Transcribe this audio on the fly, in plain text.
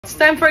It's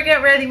time for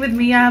get ready with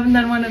me. I haven't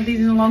done one of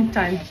these in a long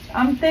time.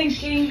 I'm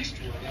thinking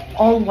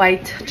all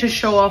white to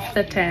show off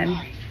the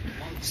tan.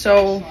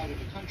 So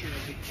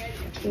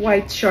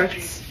white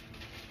shorts.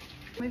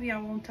 Maybe I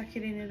won't tuck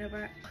it in the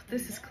back.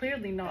 This is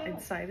clearly not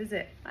inside, is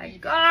it? My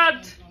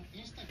God,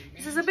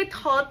 this is a bit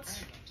hot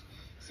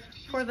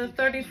for the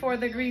 34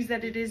 degrees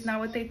that it is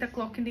now at 8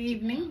 o'clock in the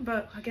evening,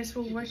 but I guess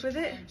we'll work with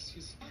it.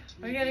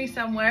 We're getting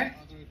somewhere.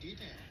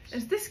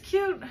 Is this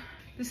cute?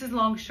 This is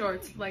long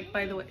shorts, like,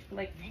 by the way,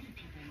 like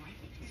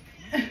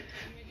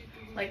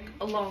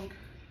a long.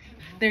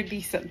 They're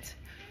decent.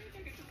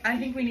 I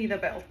think we need a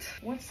belt.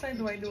 What side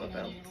do I do a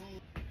belt?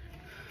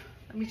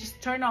 Let me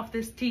just turn off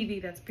this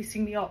TV that's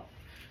pissing me off.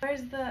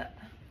 Where's the...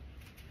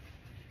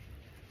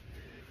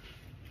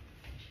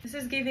 This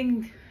is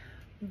giving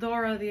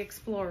Dora the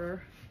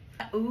Explorer.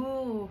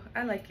 Ooh,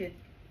 I like it.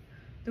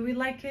 Do we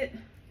like it?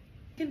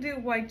 You can do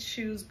white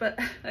shoes, but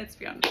let's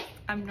be honest,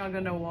 I'm not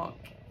gonna walk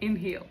in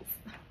heels.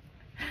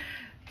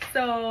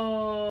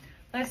 So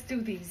let's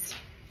do these.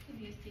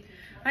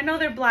 I know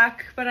they're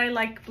black, but I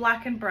like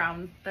black and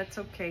brown. That's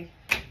okay.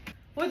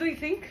 What do you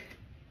think?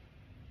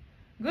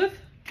 Good?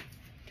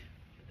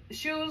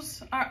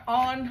 Shoes are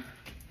on.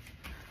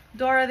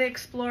 Dora the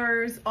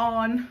Explorer's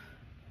on.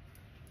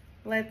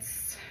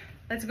 Let's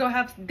go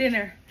have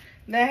dinner.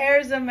 The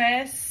hair's a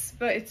mess,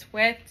 but it's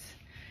wet.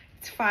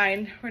 It's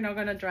fine. We're not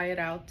gonna dry it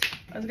out.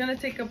 I was gonna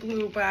take a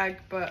blue bag,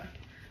 but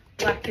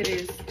black it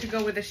is to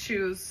go with the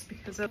shoes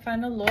because I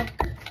found a look.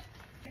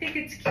 I think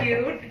it's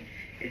cute.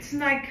 It's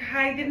like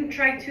I didn't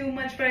try too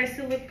much, but I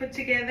still look put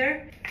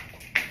together.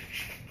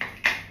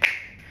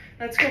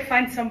 Let's go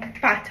find some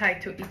pad thai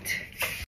to eat.